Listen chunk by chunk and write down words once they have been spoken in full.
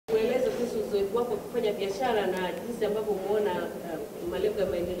uzoefu wako kufanya biashara na jinsi ambavyo umeona malengo ya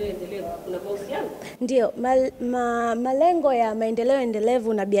maendeleo endelevu kuna mahusiano? Ndio, malengo ya maendeleo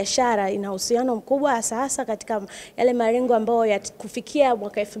endelevu na biashara ina uhusiano mkubwa hasa katika yale malengo ambayo ya kufikia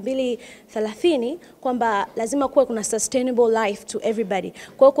mwaka 2030 kwamba lazima kuwe kuna sustainable life to everybody.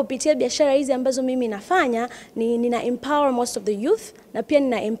 Kwa hiyo kupitia biashara hizi ambazo mimi nafanya nina empower most of the youth na pia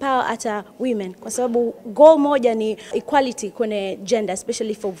nina empower hata women kwa sababu goal moja ni equality kwenye gender,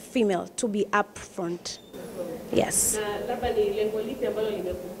 especially for female to be up front. Yes. Na labda ni lengo lipi ambalo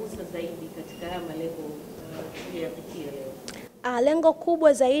limekugusa zaidi katika haya malengo uliyofikia leo? Lengo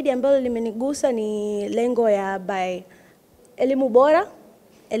kubwa zaidi ambalo limenigusa ni lengo ya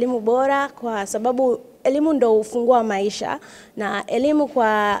elimu bora kwa sababu elimu ndo ufungua maisha na elimu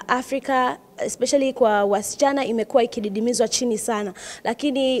kwa Afrika especially kwa wasichana imekuwa ikididimizwa chini sana,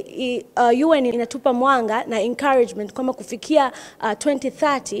 lakini UN inatupa mwanga na encouragement kama kufikia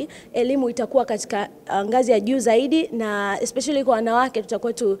 2030 elimu itakuwa katika ngazi ya juu zaidi, na especially kwa wanawake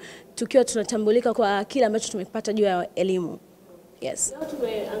tutakuwa tukiwa tunatambulika kwa kila ambacho tumepata juu ya elimu. Yes. Leo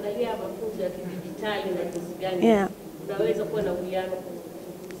tumeangalia mafunzo ya kidijitali na jinsi gani unaweza kuwa na uwiano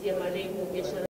kuzungumzia malengo biashara